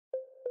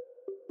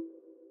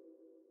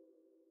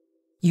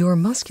Your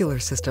muscular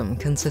system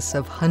consists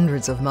of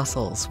hundreds of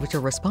muscles which are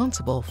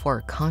responsible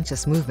for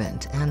conscious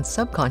movement and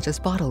subconscious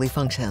bodily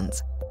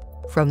functions.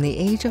 From the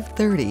age of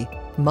 30,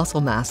 muscle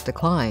mass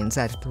declines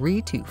at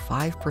 3 to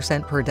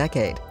 5% per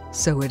decade,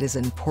 so it is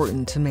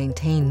important to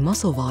maintain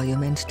muscle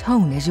volume and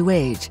tone as you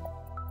age.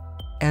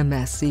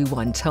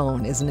 Msc1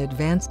 Tone is an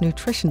advanced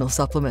nutritional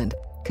supplement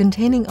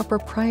containing a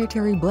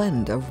proprietary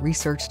blend of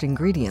researched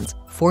ingredients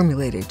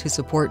formulated to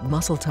support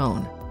muscle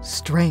tone,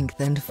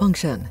 strength and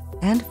function,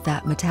 and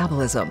fat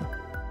metabolism.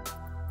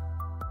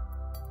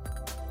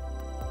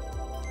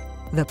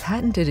 The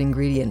patented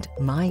ingredient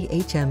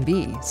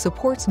MyHMB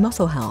supports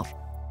muscle health.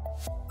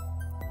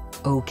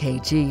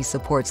 OKG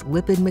supports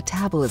lipid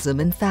metabolism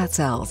in fat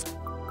cells.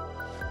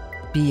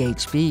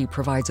 BHB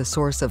provides a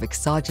source of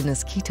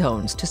exogenous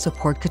ketones to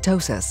support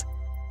ketosis.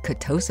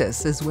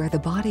 Ketosis is where the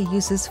body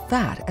uses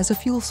fat as a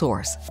fuel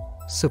source.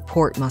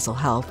 Support muscle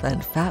health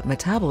and fat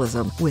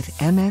metabolism with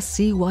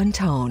Msc1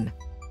 Tone.